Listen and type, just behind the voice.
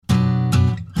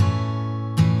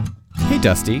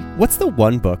Dusty, what's the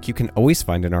one book you can always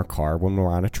find in our car when we're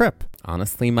on a trip?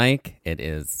 Honestly, Mike, it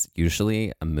is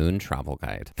usually a Moon travel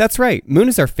guide. That's right. Moon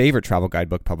is our favorite travel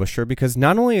guidebook publisher because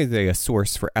not only are they a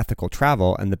source for ethical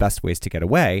travel and the best ways to get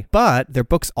away, but their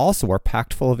books also are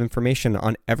packed full of information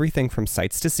on everything from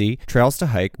sights to see, trails to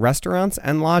hike, restaurants,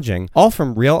 and lodging, all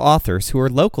from real authors who are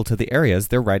local to the areas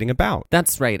they're writing about.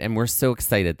 That's right, and we're so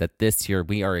excited that this year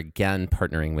we are again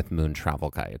partnering with Moon Travel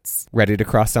Guides. Ready to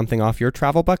cross something off your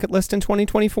travel bucket list in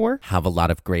 2024? Have a lot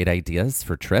of great ideas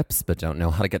for trips, but don't know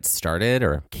how to get started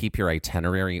or keep your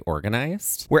itinerary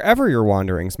organized? Wherever your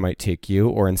wanderings might take you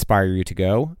or inspire you to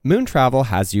go, Moon Travel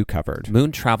has you covered.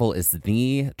 Moon Travel is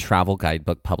the travel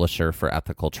guidebook publisher for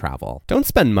ethical travel. Don't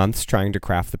spend months trying to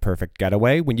craft the perfect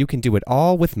getaway when you can do it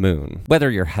all with Moon. Whether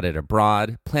you're headed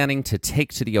abroad, planning to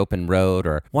take to the open road,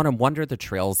 or want to wander the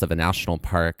trails of a national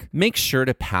park, make sure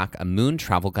to pack a Moon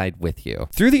travel guide with you.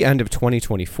 Through the end of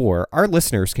 2024, our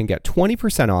listeners can get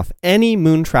 20% off any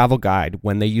Moon travel guide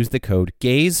when they use the code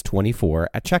GAZE24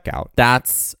 at checkout.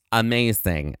 That's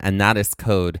amazing. And that is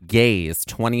code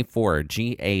GAZE24,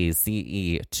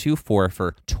 GAZE24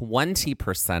 for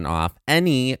 20% off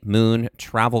any Moon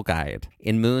travel guide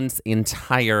in Moon's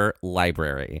entire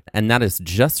library. And that is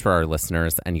just for our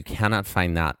listeners, and you cannot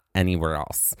find that anywhere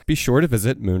else. Be sure to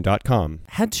visit moon.com.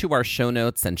 Head to our show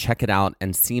notes and check it out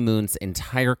and see Moon's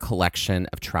entire collection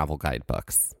of travel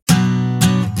guidebooks.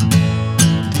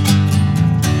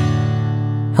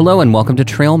 Hello and welcome to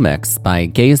Trail Mix by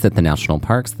Gaze at the National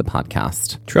Parks, the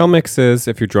podcast. Trail Mixes,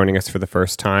 if you're joining us for the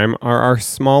first time, are our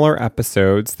smaller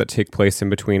episodes that take place in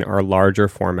between our larger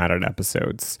formatted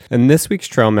episodes. In this week's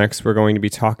Trail Mix, we're going to be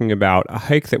talking about a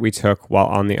hike that we took while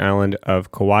on the island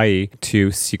of Kauai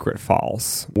to Secret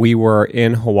Falls. We were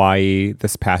in Hawaii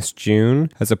this past June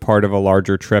as a part of a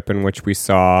larger trip in which we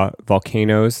saw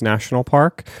Volcanoes National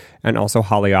Park and also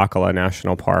Haleakala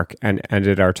National Park, and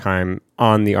ended our time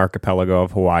on the archipelago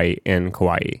of Hawaii in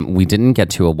Kauai. We didn't get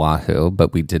to Oahu,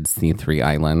 but we did see 3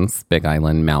 islands, Big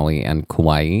Island, Maui, and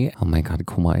Kauai. Oh my God,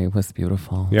 Kauai was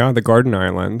beautiful. Yeah, the Garden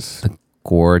Islands. The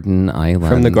Gordon Islands.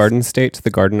 From the Garden State to the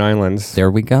Garden Islands.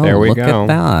 There we go. Look at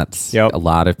that. Yep. A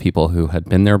lot of people who had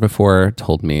been there before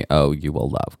told me, oh, you will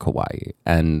love Kauai.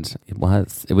 And it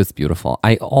was beautiful.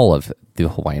 All of the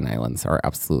Hawaiian Islands are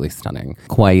absolutely stunning.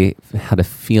 Kauai had a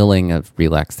feeling of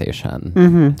relaxation.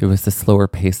 Mm-hmm. There was a slower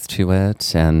pace to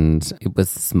it, and it was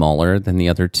smaller than the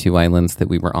other 2 islands that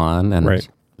we were on. And right.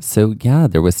 So, yeah,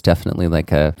 there was definitely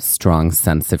like a strong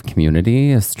sense of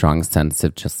community, a strong sense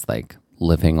of just like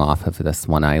living off of this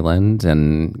one island.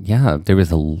 And yeah, there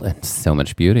was so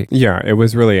much beauty. Yeah, it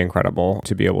was really incredible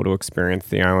to be able to experience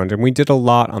the island. And we did a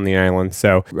lot on the island.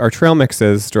 So our trail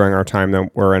mixes during our time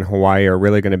that we're in Hawaii are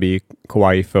really going to be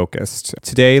Kauai focused.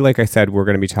 Today, like I said, we're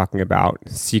going to be talking about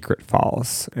Secret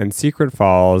Falls. And Secret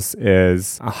Falls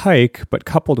is a hike, but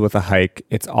coupled with a hike,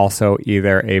 it's also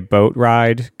either a boat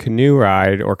ride, canoe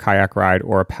ride, or kayak ride,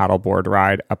 or a paddleboard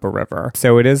ride up a river.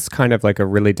 So it is kind of like a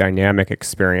really dynamic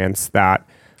experience that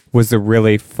was a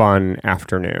really fun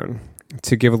afternoon.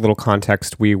 To give a little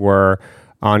context, we were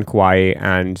on Kauai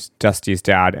and Dusty's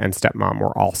dad and stepmom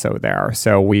were also there.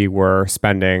 So we were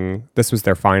this was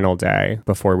their final day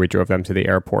before we drove them to the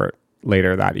airport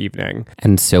later that evening.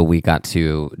 And so we got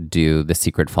to do the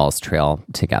Secret Falls Trail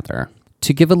together.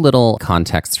 To give a little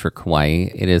context for Kauai,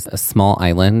 it is a small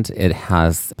island. It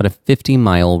has about a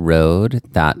 50-mile road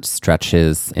that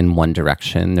stretches in one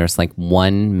direction. There's like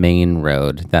one main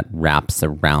road that wraps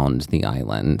around the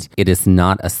island. It is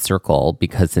not a circle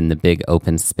because in the big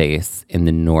open space in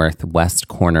the northwest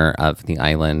corner of the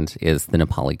island is the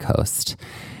Nepali coast.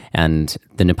 And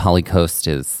the Nepali coast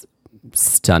is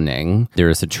stunning. There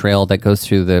is a trail that goes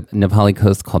through the Nepali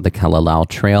coast called the Kalalau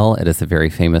Trail. It is a very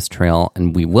famous trail,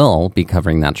 and we will be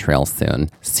covering that trail soon.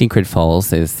 Secret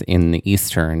Falls is in the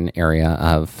eastern area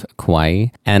of Kauai,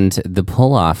 and the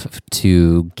pull-off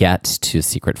to get to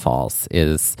Secret Falls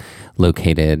is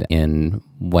located in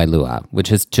Wailua,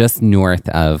 which is just north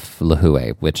of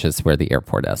Lihue, which is where the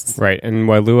airport is. Right. And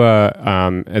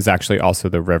Wailua is actually also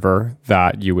the river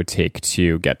that you would take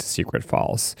to get to Secret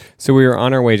Falls. So we were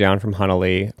on our way down from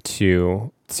Hanalei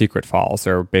to Secret Falls,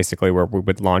 or basically where we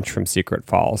would launch from Secret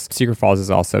Falls. Secret Falls is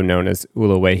also known as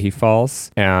Uluwaihi Falls,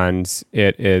 and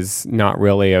it is not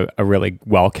really a really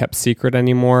well-kept secret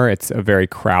anymore. It's a very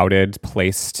crowded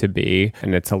place to be,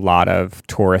 and it's a lot of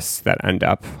tourists that end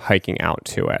up hiking out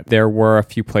to it. There were a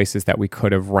few places that we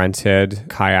could have rented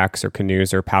kayaks or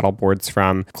canoes or paddle boards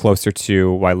from closer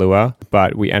to Wailua,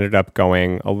 but we ended up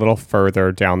going a little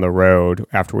further down the road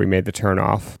after we made the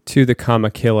turnoff to the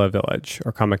Kamakia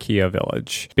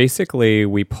Village, Village. Basically,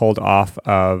 we pulled off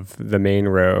of the main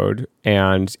road,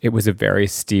 and it was a very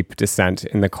steep descent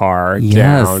in the car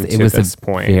down to this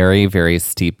point. Very, very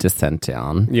steep descent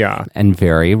down. Yeah. And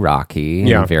very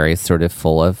rocky and very sort of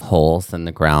full of holes in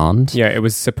the ground. Yeah, it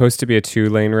was supposed to be a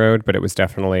 2-lane road, but it was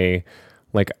definitely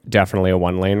a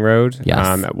 1-lane road.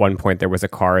 Yes. At one point, there was a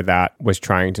car that was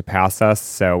trying to pass us,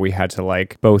 so we had to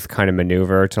both kind of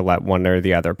maneuver to let one or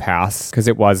the other pass, because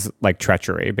it was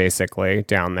treachery basically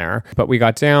down there. But we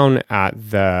got down at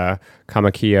the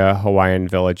Kamakia Hawaiian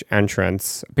Village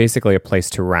entrance, basically a place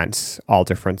to rent all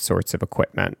different sorts of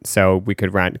equipment. So we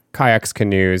could rent kayaks,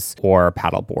 canoes, or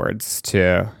paddle boards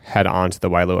to head on to the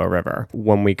Wailua River.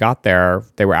 When we got there,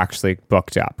 they were actually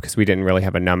booked up because we didn't really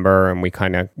have a number, and we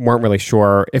kind of weren't really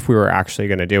sure if we were actually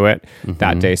going to do it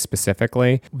that day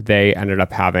specifically. They ended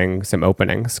up having some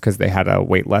openings because they had a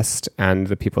wait list, and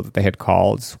the people that they had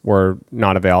called were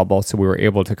not available. So we were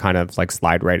able to kind of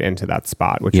slide right into that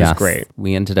spot, which was great.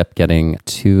 We ended up getting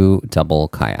 2 double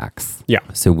kayaks. Yeah.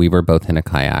 So we were both in a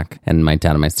kayak, and my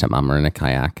dad and my stepmom were in a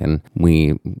kayak, and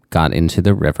we got into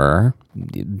the river.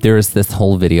 There's this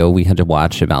whole video we had to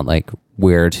watch about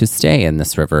where to stay in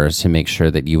this river to make sure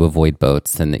that you avoid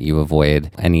boats and that you avoid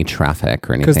any traffic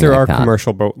or anything like that. Because there are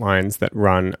commercial boat lines that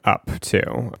run up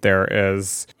too. There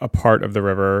is a part of the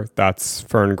river that's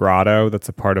Fern Grotto, that's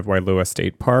a part of Wailua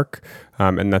State Park,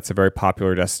 and that's a very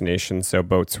popular destination. So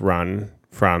boats run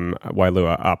from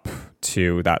Wailua up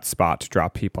to that spot to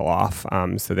drop people off,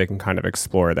 so they can kind of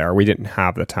explore there. We didn't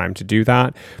have the time to do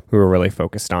that. We were really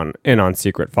focused on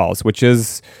Secret Falls, which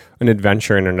is an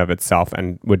adventure in and of itself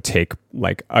and would take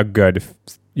a good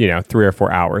 3 or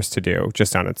 4 hours to do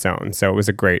just on its own. So it was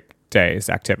a great day's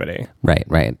activity.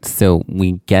 Right. So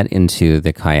we get into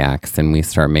the kayaks and we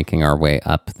start making our way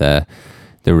up the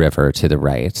river to the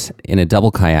right. In a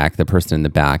double kayak, the person in the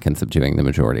back ends up doing the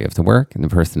majority of the work, and the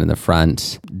person in the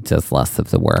front does less of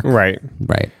the work. Right.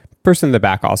 Person in the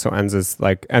back also ends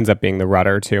up being the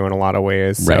rudder too in a lot of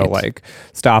ways. So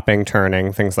stopping,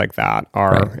 turning, things like that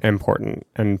are important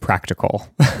and practical.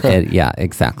 Yeah,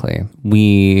 exactly.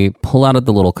 We pull out of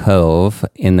the little cove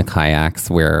in the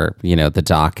kayaks where, the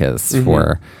dock is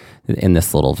for in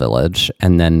this little village,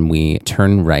 and then we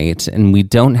turn right, and we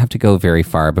don't have to go very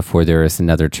far before there is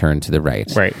another turn to the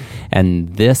right. Right.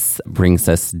 And this brings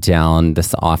us down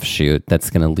this offshoot that's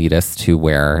going to lead us to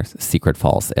where Secret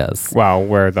Falls is. Well,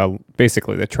 where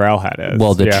basically the trailhead is.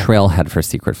 Well, the trailhead for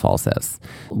Secret Falls is.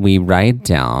 We ride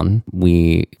down,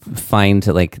 we find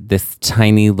this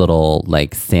tiny little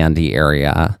sandy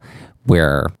area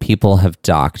where people have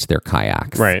docked their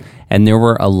kayaks. Right. And there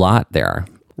were a lot there.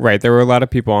 Right. There were a lot of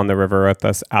people on the river at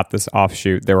this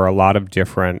offshoot. There were a lot of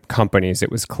different companies,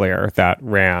 it was clear, that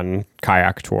ran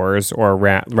kayak tours or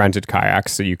rented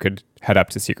kayaks so you could head up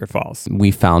to Secret Falls.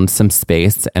 We found some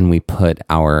space and we put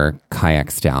our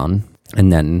kayaks down,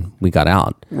 and then we got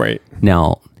out. Right.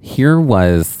 Now, here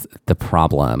was the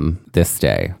problem this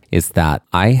day, is that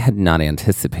I had not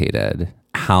anticipated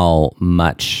how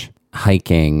much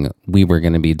hiking we were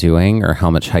going to be doing, or how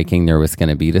much hiking there was going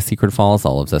to be to Secret Falls.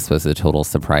 All of this was a total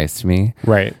surprise to me.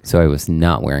 Right. So I was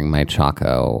not wearing my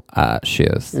Chaco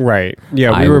shoes. Right.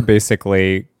 Yeah, we were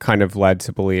basically kind of led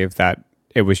to believe that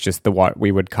it was just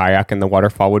we would kayak and the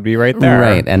waterfall would be right there.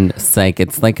 Right. And it's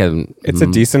it's a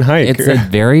decent hike. It's a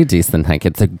very decent hike.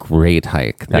 It's a great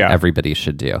hike that everybody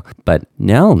should do. But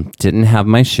no, didn't have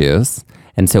my shoes.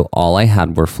 And so all I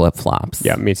had were flip-flops.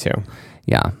 Yeah, me too.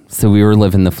 Yeah. So we were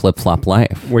living the flip-flop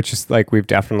life. Which is we've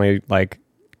definitely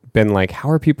been how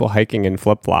are people hiking in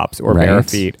flip-flops or bare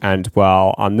feet? And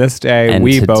on this day,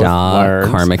 we both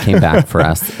learned. Karma came back for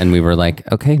us, and we were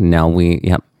okay, now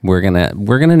we're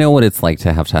gonna know what it's like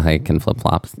to have to hike in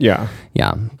flip-flops. Yeah.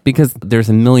 Yeah. Because there's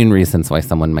a million reasons why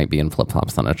someone might be in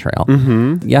flip-flops on a trail.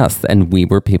 Mm-hmm. Yes. And we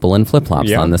were people in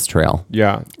flip-flops on this trail.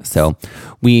 Yeah. So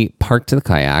we parked the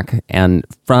kayak, and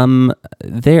from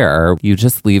there, you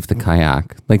just leave the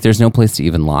kayak. There's no place to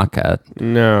even lock it.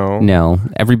 No.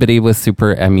 Everybody was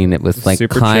super, it was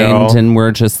super kind, chill. and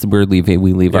we're leaving.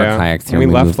 We leave our kayaks here. And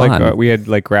we left left we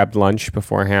had grabbed lunch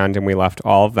beforehand, and we left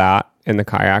all of that in the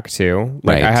kayak too.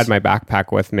 I had my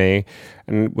backpack with me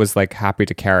and was happy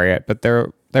to carry it, but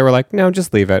they were no,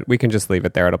 just leave it. We can just leave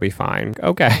it there. It'll be fine.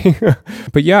 Okay.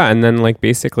 But yeah, and then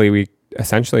basically we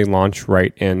essentially launch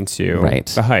right into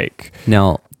the hike.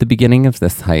 Now, the beginning of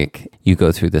this hike, you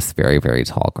go through this very, very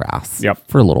tall grass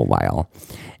for a little while.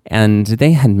 And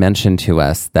they had mentioned to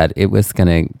us that it was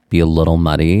going to be a little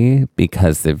muddy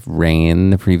because of rain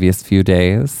the previous few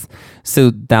days. So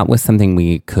that was something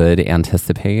we could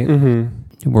anticipate.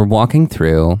 Mm-hmm. We're walking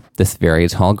through this very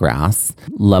tall grass,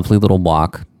 lovely little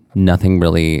walk, Nothing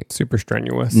really, Super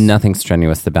strenuous. nothing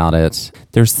strenuous about it.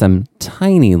 There's some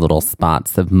tiny little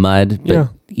spots of mud, but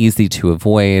easy to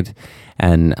avoid.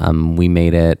 And we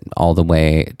made it all the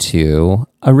way to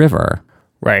a river.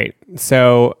 Right.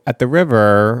 So at the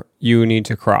river, you need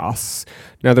to cross.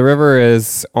 Now, the river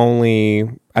is only,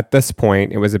 at this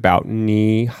point, it was about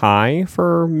knee high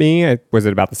for me. Was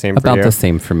it about the same for you? About the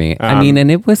same for me. I mean,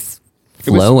 and it was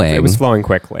flowing. It was flowing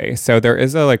quickly. So there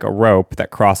is a rope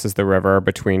that crosses the river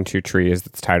between two trees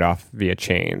that's tied off via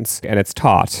chains, and it's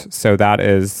taut. So that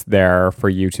is there for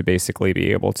you to basically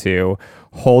be able to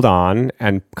hold on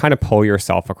and kind of pull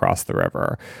yourself across the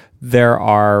river. There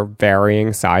are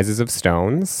varying sizes of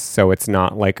stones, so it's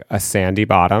not like a sandy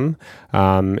bottom.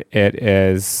 It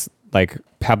is like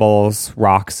pebbles,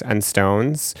 rocks, and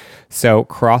stones. So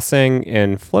crossing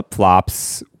in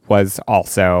flip-flops was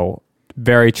also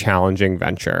very challenging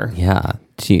venture. Yeah.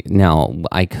 Now,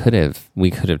 we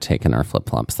could have taken our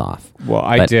flip-flops off. Well,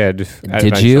 I did. Did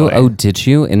eventually. you? Oh, did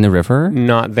you? In the river?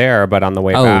 Not there, but on the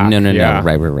way Oh, back. no. Yeah.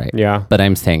 Right. Yeah. But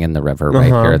I'm saying in the river right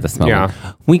here at this moment.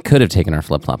 Yeah. We could have taken our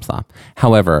flip-flops off.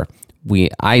 However,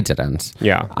 I didn't.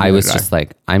 Yeah, I was neither did just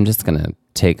like, I'm just going to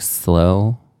take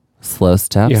slow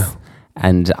steps. Yeah.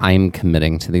 And I'm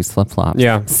committing to these flip-flops.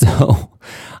 Yeah. So,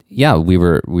 yeah, we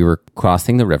were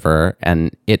crossing the river,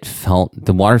 and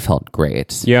the water felt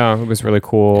great. Yeah, it was really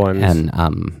cool. And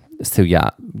So yeah,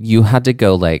 you had to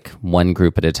go like one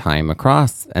group at a time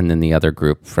across, and then the other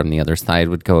group from the other side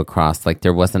would go across. Like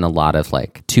there wasn't a lot of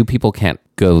like two people can't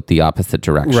go the opposite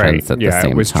directions at the same time. Yeah,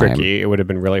 it was tricky. It would have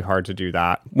been really hard to do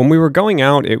that. When we were going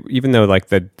out, even though like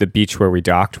the beach where we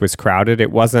docked was crowded,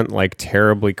 it wasn't like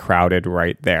terribly crowded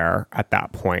right there at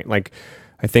that point. Like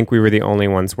I think we were the only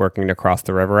ones working to cross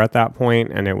the river at that point,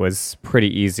 and it was pretty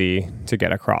easy to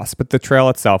get across. But the trail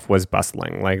itself was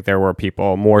bustling. Like there were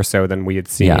people more so than we had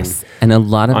seen. Yes, and a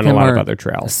lot of other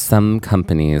trails. Some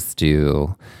companies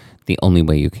do. The only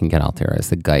way you can get out there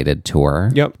is a guided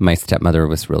tour. Yep. My stepmother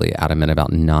was really adamant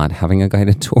about not having a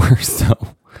guided tour, so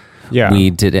yeah, we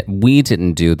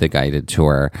didn't do the guided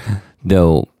tour.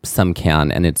 Though some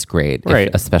can, and it's great,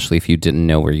 right? Especially if you didn't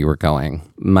know where you were going.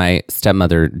 My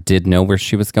stepmother did know where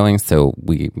she was going, so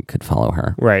we could follow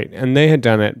her. Right, and they had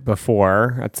done it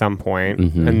before at some point,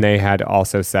 and they had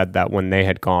also said that when they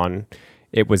had gone,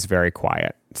 it was very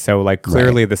quiet. So, like,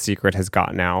 clearly the secret has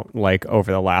gotten out, like,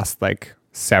 over the last, like,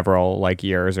 several, like,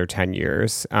 years or 10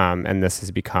 years, and this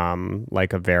has become,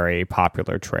 like, a very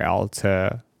popular trail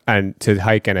to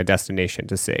hike and a destination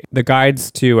to see. The guides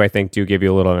too, I think, do give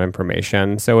you a little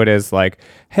information. So it is like,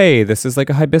 hey, this is like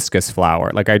a hibiscus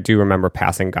flower. Like I do remember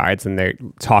passing guides and they're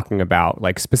talking about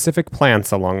like specific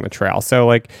plants along the trail. So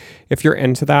like if you're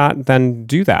into that, then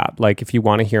do that. Like if you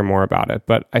want to hear more about it.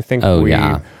 But I think we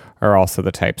are also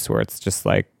the types where it's just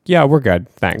like, yeah, we're good.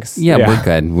 Thanks. Yeah. We're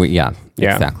good.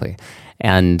 Exactly.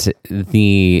 And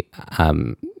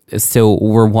so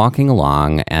we're walking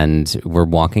along and we're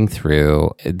walking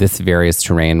through this various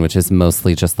terrain, which is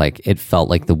mostly just like, it felt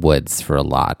like the woods for a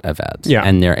lot of it. Yeah.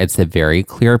 And it's a very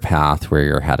clear path where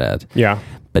you're headed. Yeah.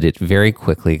 But it very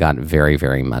quickly got very,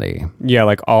 very muddy. Yeah.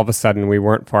 Like all of a sudden we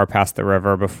weren't far past the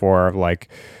river before like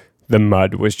the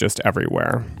mud was just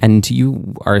everywhere. And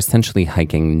you are essentially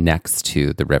hiking next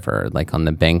to the river, like on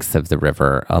the banks of the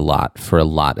river for a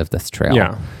lot of this trail.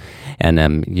 Yeah.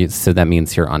 And so that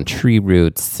means you're on tree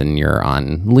roots and you're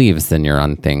on leaves and you're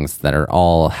on things that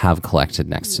have collected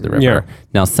next to the river. Yeah.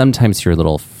 Now, sometimes you're a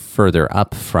little further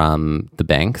up from the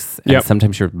banks and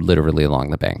sometimes you're literally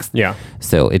along the banks. Yeah.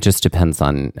 So it just depends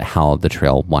on how the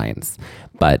trail winds.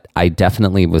 But I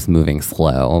definitely was moving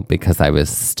slow because I was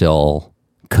still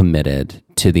committed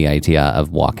to the idea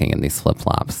of walking in these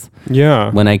flip-flops.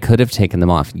 Yeah. When I could have taken them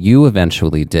off, you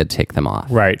eventually did take them off.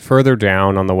 Right. Further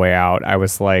down on the way out, I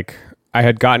was like, I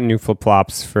had gotten new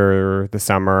flip-flops for the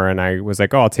summer and I was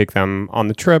like, oh, I'll take them on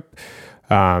the trip.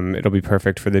 It'll be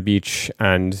perfect for the beach.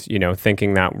 And,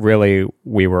 thinking that really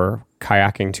we were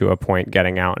kayaking to a point,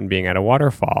 getting out and being at a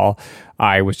waterfall,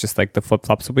 I was just like, the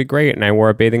flip-flops will be great. And I wore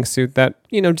a bathing suit that,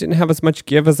 didn't have as much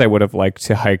give as I would have liked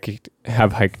to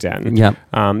have hiked in. Yep.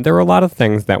 There were a lot of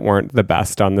things that weren't the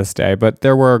best on this day, but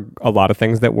there were a lot of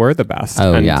things that were the best.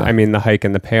 Oh, and yeah. I mean, the hike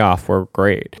and the payoff were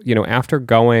great. After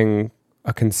going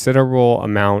a considerable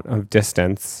amount of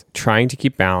distance, trying to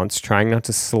keep balance, trying not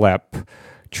to slip,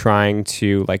 trying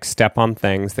to like step on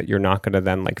things that you're not going to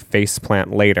then like face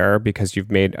plant later because you've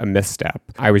made a misstep.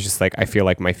 I was just like, I feel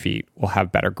like my feet will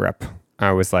have better grip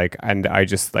I was like, and I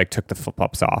just like took the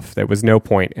flip-flops off. There was no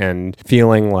point in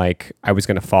feeling like I was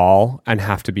going to fall and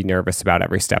have to be nervous about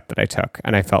every step that I took.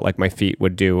 And I felt like my feet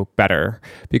would do better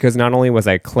because not only was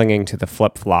I clinging to the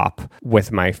flip-flop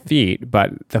with my feet,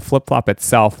 but the flip-flop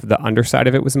itself, the underside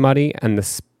of it was muddy, and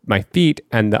my feet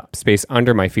and the space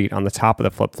under my feet on the top of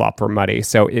the flip-flop were muddy.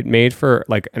 So it made for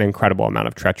like an incredible amount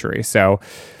of treachery. So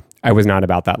I was not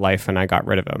about that life, and I got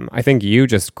rid of them. I think you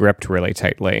just gripped really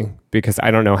tightly because I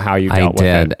don't know how you dealt with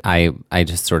it. I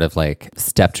just sort of like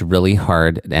stepped really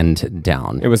hard and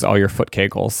down. It was all your foot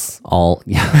kegels. All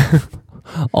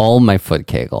my foot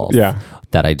kegels. Yeah.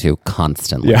 That I do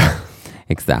constantly. Yeah.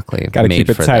 Exactly. Gotta keep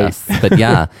it tight. This. But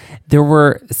yeah, there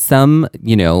were some,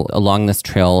 along this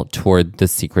trail toward the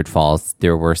Secret Falls,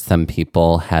 there were some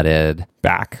people headed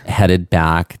back.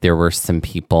 There were some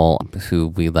people who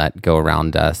we let go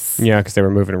around us. Yeah, because they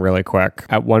were moving really quick.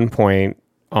 At one point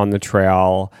on the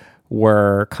trail,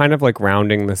 we're kind of like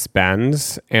rounding this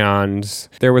bend, and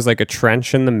there was like a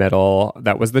trench in the middle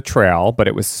that was the trail, but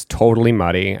it was totally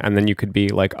muddy. And then you could be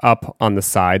like up on the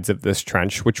sides of this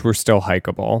trench, which were still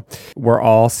hikeable. We're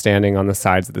all standing on the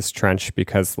sides of this trench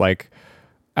because like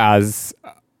as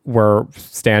we're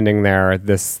standing there,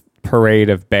 this parade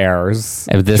of bears.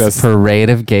 Parade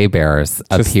of gay bears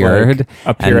appeared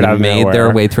and made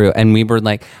their way through. And we were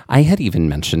like, I had even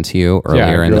mentioned to you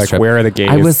earlier in the trip. Where are the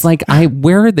gays? I was like,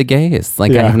 where are the gays?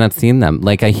 Like, I have not seen them.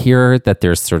 Like, I hear that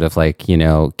there's sort of like,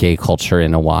 gay culture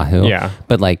in Oahu. Yeah.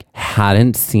 But like,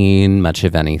 hadn't seen much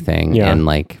of anything in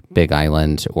like Big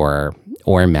Island or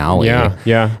Maui.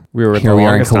 Yeah. We were here. We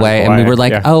are in Kauai, and we were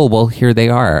like, oh, well, here they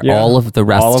are. Yeah. All of the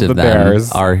rest of them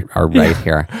bears are right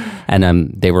here,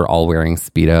 and they were all wearing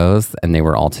Speedos, and they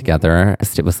were all together.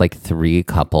 It was like 3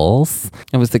 couples.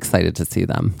 I was excited to see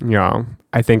them. Yeah,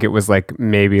 I think it was like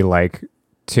maybe like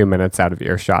 2 minutes out of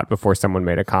earshot before someone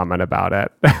made a comment about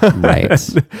it. Right.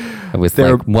 I was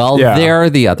there are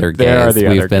the other gays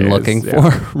we've been looking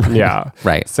for. Yeah.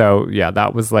 Right. So yeah,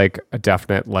 that was like a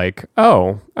definite like,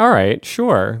 oh, all right,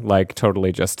 sure. Like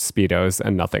totally just Speedos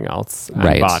and nothing else.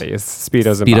 And bodies.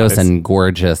 Speedos and bodies. And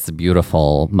gorgeous,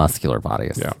 beautiful, muscular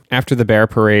bodies. Yeah. After the bear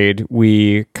parade,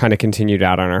 we kind of continued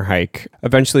out on our hike.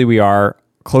 Eventually we are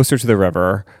closer to the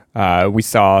river. We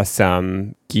saw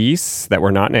some geese that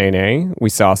were not Nene. We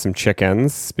saw some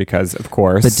chickens because, of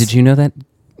course. But did you know that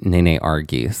Nene are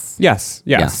geese? Yes.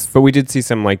 But we did see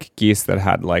some like geese that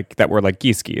had like, that were like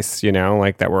geese,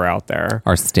 like that were out there.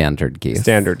 Our standard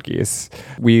geese.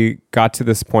 We got to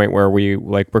this point where we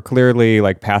like were clearly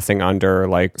like passing under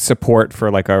like support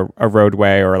for like a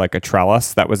roadway or like a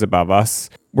trellis that was above us.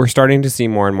 We're starting to see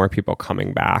more and more people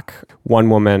coming back. One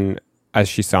woman, as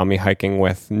she saw me hiking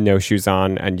with no shoes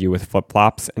on and you with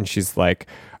flip-flops, and she's like,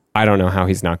 I don't know how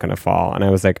he's not going to fall. And I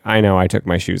was like, I know, I took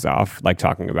my shoes off, like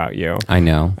talking about you. I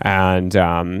know. And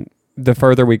the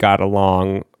further we got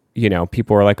along,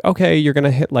 people were like, okay, you're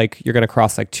going to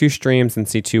cross like 2 streams and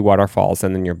see 2 waterfalls,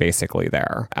 and then you're basically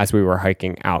there, as we were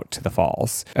hiking out to the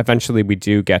falls. Eventually we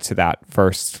do get to that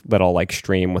first little like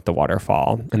stream with the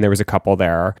waterfall, and there was a couple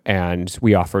there, and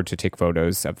we offered to take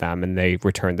photos of them, and they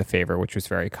returned the favor, which was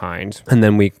very kind. And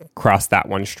then we crossed that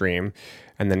one stream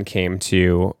and then came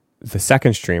to the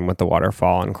second stream with the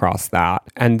waterfall and crossed that.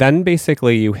 And then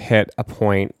basically you hit a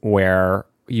point where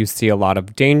you see a lot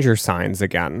of danger signs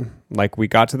again. Like we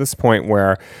got to this point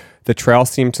where the trail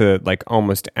seemed to like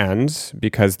almost end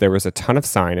because there was a ton of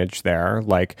signage there,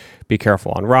 like be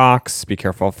careful on rocks, be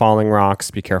careful of falling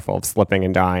rocks, be careful of slipping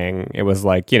and dying. It was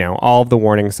like, all of the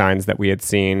warning signs that we had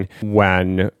seen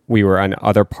when we were on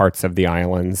other parts of the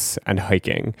islands and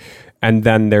hiking. And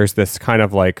then there's this kind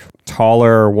of like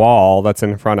taller wall that's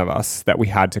in front of us that we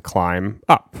had to climb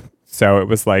up. So it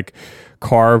was like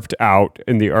carved out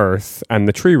in the earth and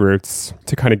the tree roots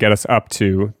to kind of get us up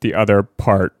to the other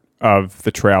part of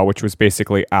the trail, which was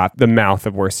basically at the mouth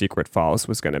of where Secret Falls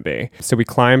was going to be. So we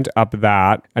climbed up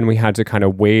that, and we had to kind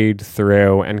of wade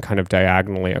through and kind of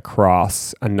diagonally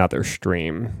across another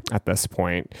stream at this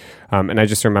point. And I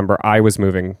just remember I was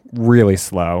moving really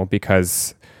slow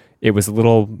because it was a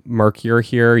little murkier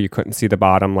here. You couldn't see the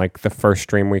bottom like the first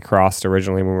stream we crossed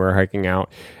originally when we were hiking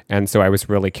out. And so I was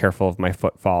really careful of my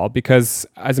footfall because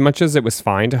as much as it was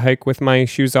fine to hike with my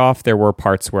shoes off, there were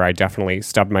parts where I definitely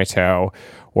stubbed my toe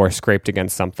or scraped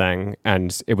against something,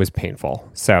 and it was painful.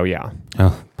 So yeah.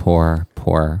 Oh, poor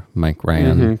Mike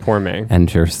Ryan. Poor me.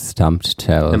 And your stumped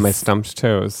toes. And my stumped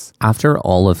toes. After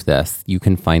all of this, you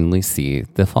can finally see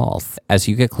the falls. As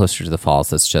you get closer to the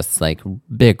falls, it's just like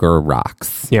bigger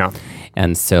rocks. Yeah.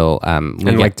 And so...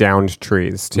 like downed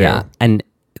trees too. Yeah. And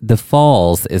the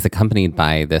falls is accompanied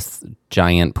by this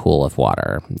giant pool of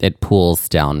water. It pools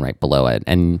down right below it,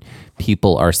 and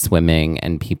people are swimming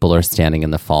and people are standing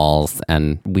in the falls,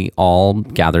 and we all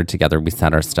gathered together. We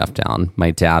set our stuff down.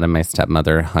 My dad and my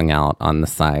stepmother hung out on the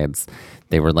sides.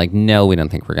 They were like, no, we don't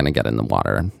think we're going to get in the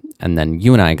water. And then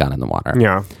you and I got in the water.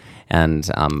 Yeah. And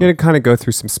you had to kind of go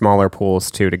through some smaller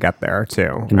pools too to get there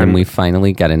too. And then we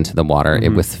finally get into the water.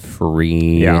 It was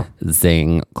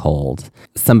freezing cold.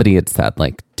 Somebody had said,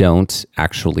 like, don't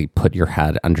actually put your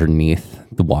head underneath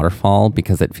the waterfall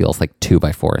because it feels like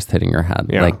 2x4 is hitting your head.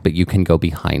 Yeah. Like, but you can go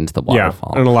behind the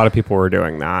waterfall. And a lot of people were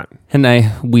doing that. And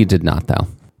we did not, though.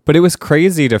 But it was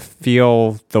crazy to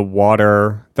feel the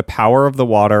water, the power of the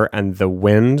water and the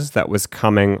wind that was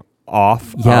coming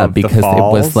off of because the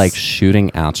falls. It was like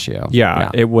shooting at you.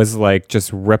 It was like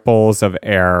just ripples of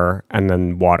air and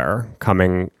then water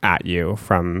coming at you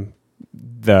from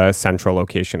the central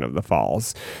location of the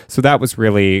falls. So that was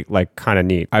really like kind of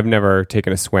neat. I've never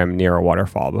taken a swim near a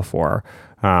waterfall before.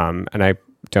 And I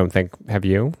don't think, have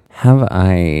you? Have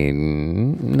I?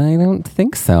 I don't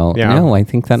think so. Yeah. No, I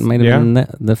think that might have been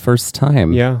the first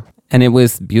time. Yeah. And it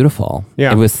was beautiful.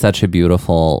 Yeah. It was such a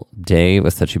beautiful day. It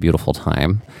was such a beautiful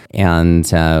time. And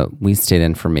we stayed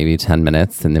in for maybe 10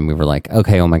 minutes. And then we were like,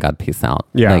 okay, oh my God, peace out.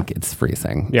 Yeah. Like, it's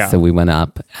freezing. Yeah. So we went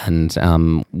up and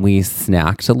we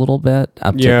snacked a little bit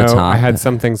up to the top. I had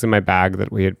some things in my bag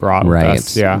that we had brought with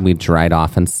us. Yeah. We dried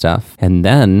off and stuff. And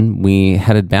then we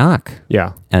headed back.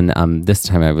 Yeah. And this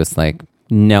time I was like,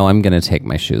 no, I'm going to take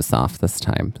my shoes off this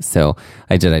time. So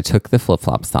I did. I took the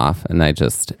flip-flops off and I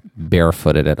just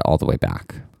barefooted it all the way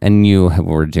back. And you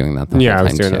were doing that the whole time, I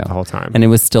was doing too. that the whole time. And it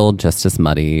was still just as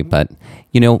muddy. But,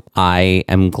 I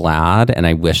am glad, and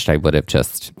I wished I would have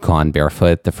just gone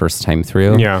barefoot the first time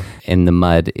through. Yeah. In the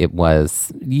mud, it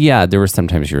was, there were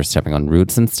sometimes you were stepping on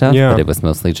roots and stuff, but it was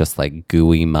mostly just like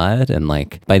gooey mud. And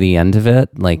like by the end of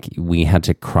it, like we had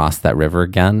to cross that river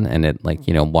again, and it like,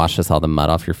 washes all the mud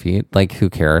off your feet. Like, who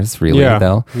cares really,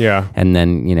 though? Yeah. And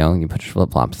then, you put your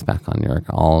flip-flops back on, you're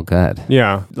all good.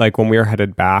 Yeah. Like when we were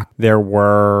headed back, there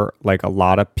were like a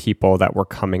lot of people that were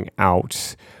coming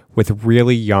out with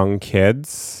really young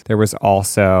kids. There was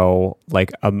also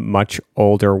like a much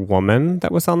older woman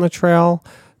that was on the trail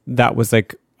that was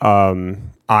like,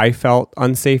 I felt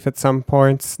unsafe at some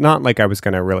points. Not like I was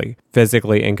going to really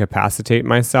physically incapacitate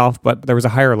myself, but there was a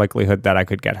higher likelihood that I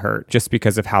could get hurt just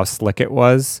because of how slick it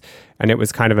was. And it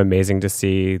was kind of amazing to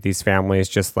see these families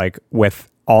just like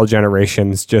with all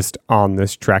generations just on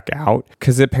this trek out,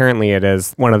 because apparently it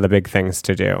is one of the big things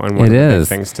to do and one of the big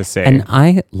things to see. And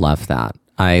I love that.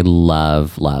 I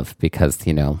love because,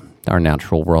 our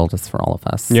natural world is for all of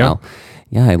us. Yeah.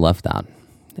 So, I love that.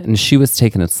 And she was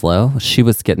taking it slow. She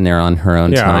was getting there on her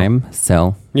own time.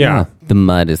 So, the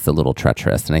mud is a little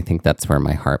treacherous. And I think that's where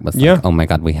my heart was like, oh my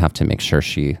God, we have to make sure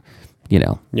she,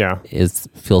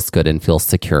 feels good and feels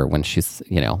secure when she's,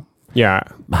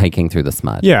 hiking through this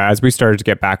mud. Yeah, as we started to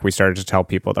get back, we started to tell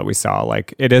people that we saw,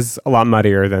 like, it is a lot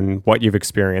muddier than what you've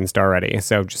experienced already.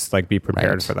 So just, like, be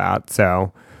prepared for that.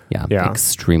 So, yeah,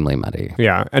 extremely muddy.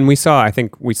 Yeah, and I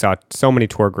think we saw so many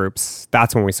tour groups.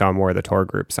 That's when we saw more of the tour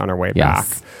groups on our way back.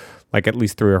 Like, at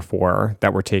least 3 or 4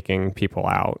 that were taking people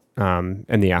out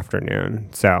in the afternoon.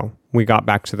 So we got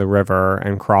back to the river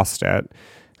and crossed it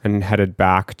and headed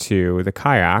back to the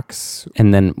kayaks.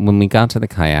 And then when we got to the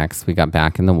kayaks, we got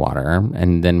back in the water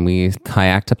and then we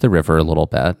kayaked up the river a little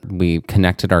bit. We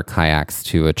connected our kayaks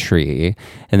to a tree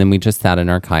and then we just sat in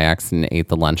our kayaks and ate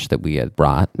the lunch that we had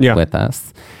brought with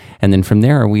us. And then from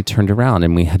there, we turned around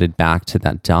and we headed back to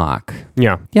that dock.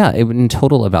 Yeah. Yeah, it was in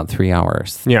total about 3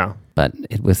 hours. Yeah. But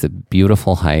it was a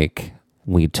beautiful hike.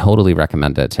 We totally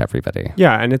recommend it to everybody.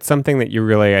 Yeah, and it's something that you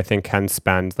really, I think, can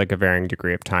spend like a varying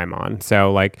degree of time on.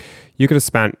 So like you could have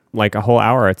spent like a whole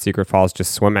hour at Secret Falls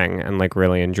just swimming and like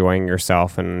really enjoying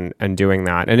yourself and doing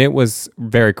that. And it was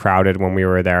very crowded when we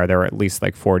were there. There were at least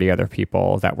like 40 other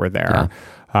people that were there.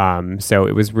 Yeah. So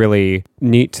it was really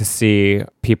neat to see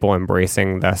people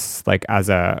embracing this like as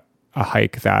a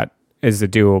hike that is a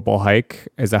doable hike,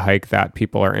 is a hike that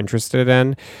people are interested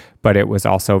in. But it was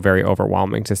also very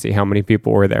overwhelming to see how many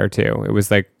people were there too. It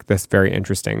was like this very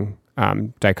interesting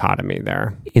dichotomy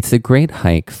there. It's a great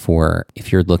hike for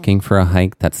if you're looking for a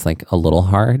hike that's like a little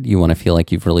hard, you want to feel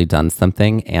like you've really done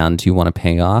something and you want to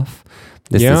pay off.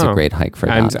 This is a great hike for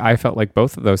that. And I felt like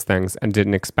both of those things and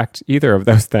didn't expect either of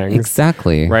those things.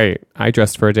 Exactly. Right. I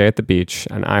dressed for a day at the beach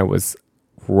and I was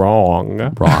wrong.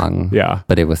 Yeah.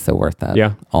 But it was so worth it.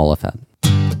 Yeah. All of it.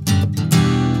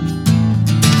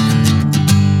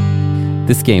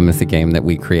 This game is a game that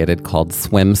we created called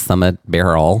Swim Summit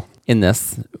Barrel. In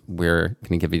this, we're going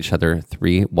to give each other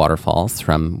 3 waterfalls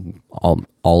from all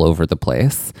over the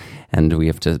place. And we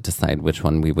have to decide which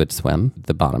one we would swim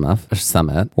the bottom of, or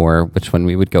summit, or which one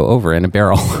we would go over in a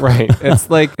barrel. Right. It's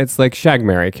like Shag,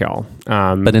 Marry, Kill.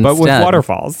 But with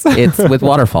waterfalls. It's with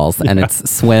waterfalls, and it's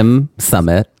swim,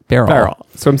 summit, barrel. Barrel.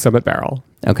 Swim, summit, barrel.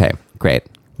 Okay, great.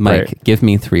 Mike, give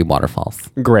me 3 waterfalls.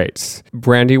 Great.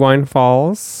 Brandywine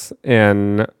Falls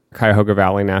in Cuyahoga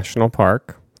Valley National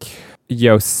Park.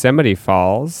 Yosemite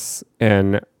Falls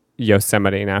in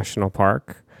Yosemite National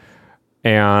Park.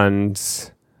 And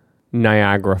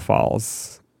Niagara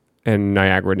Falls in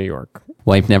Niagara, New York.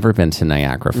 Well, I've never been to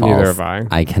Niagara Falls. Neither have I.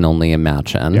 I can only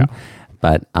imagine. Yeah.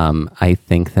 But I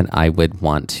think that I would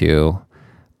want to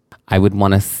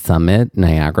summit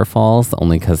Niagara Falls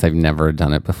only because I've never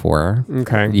done it before.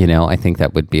 Okay. You know, I think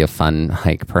that would be a fun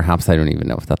hike. Perhaps I don't even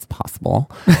know if that's possible.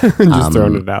 Just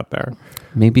throwing it out there.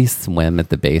 Maybe swim at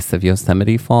the base of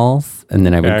Yosemite Falls, and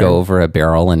then I would go over a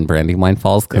barrel in Brandywine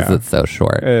Falls because it's so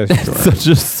short. It's such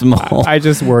a small. I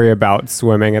just worry about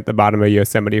swimming at the bottom of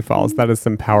Yosemite Falls. That is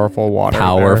some powerful water.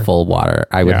 Water.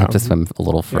 I would have to swim a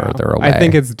little further away. I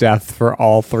think it's death for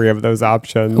all 3 of those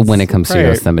options. When it comes to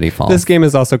Yosemite Falls. This game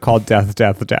is also called Death,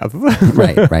 Death, Death.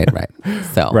 Right.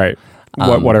 So. Right.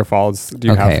 What waterfalls do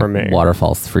you have for me?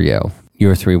 Waterfalls for you.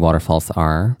 Your 3 waterfalls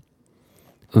are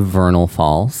Vernal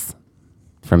Falls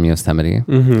from Yosemite,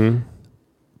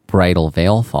 Bridal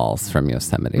Veil Falls from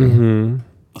Yosemite,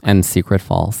 and Secret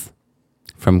Falls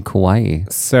from Kauai.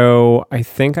 So I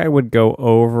think I would go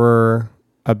over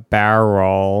a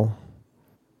barrel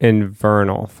in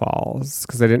Vernal Falls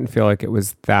because I didn't feel like it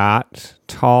was that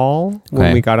tall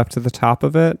when we got up to the top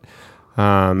of it.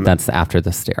 That's after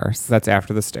the stairs. That's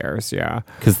after the stairs, yeah.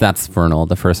 Because that's Vernal.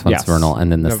 The first one's Vernal,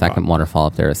 and then the second waterfall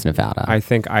up there is Nevada. I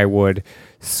think I would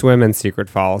swim in Secret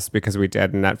Falls because we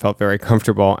did, and that felt very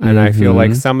comfortable. And I feel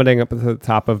like summiting up at the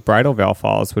top of Bridal Veil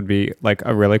Falls would be like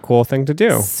a really cool thing to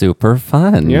do. Super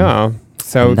fun. Yeah.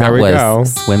 So and there we go.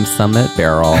 Swim, summit,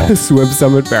 barrel. Swim,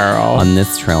 summit, barrel. On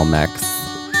this trail mix.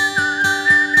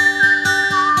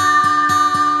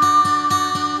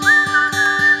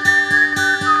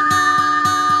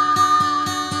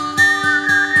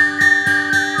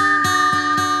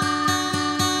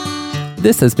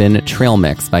 This has been Trail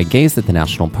Mix by Gaze at the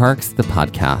National Parks, the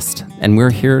podcast. And we're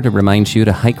here to remind you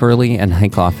to hike early and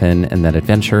hike often, and that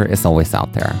adventure is always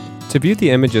out there. To view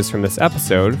the images from this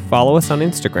episode, follow us on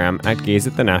Instagram at Gaze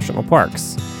at the National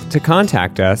Parks. To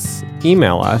contact us,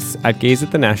 email us at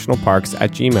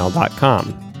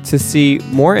gazeatthenationalparks@gmail.com. To see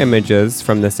more images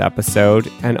from this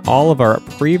episode and all of our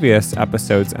previous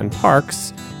episodes and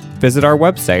parks, visit our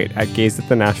website at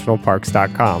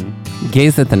gazeatthenationalparks.com.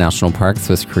 Gaze at the National Parks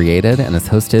was created and is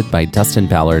hosted by Dustin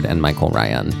Ballard and Michael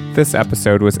Ryan. This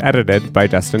episode was edited by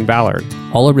Dustin Ballard.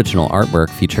 All original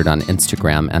artwork featured on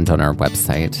Instagram and on our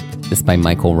website is by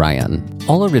Michael Ryan.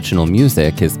 All original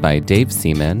music is by Dave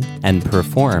Seaman and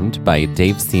performed by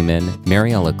Dave Seaman,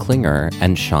 Mariella Klinger,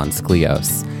 and Sean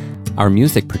Sklios. Our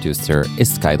music producer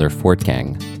is Skylar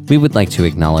Fortgang. We would like to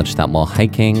acknowledge that while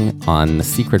hiking on the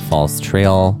Secret Falls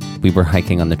Trail, we were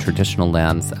hiking on the traditional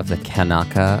lands of the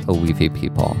Kanaka Oiwi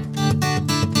people.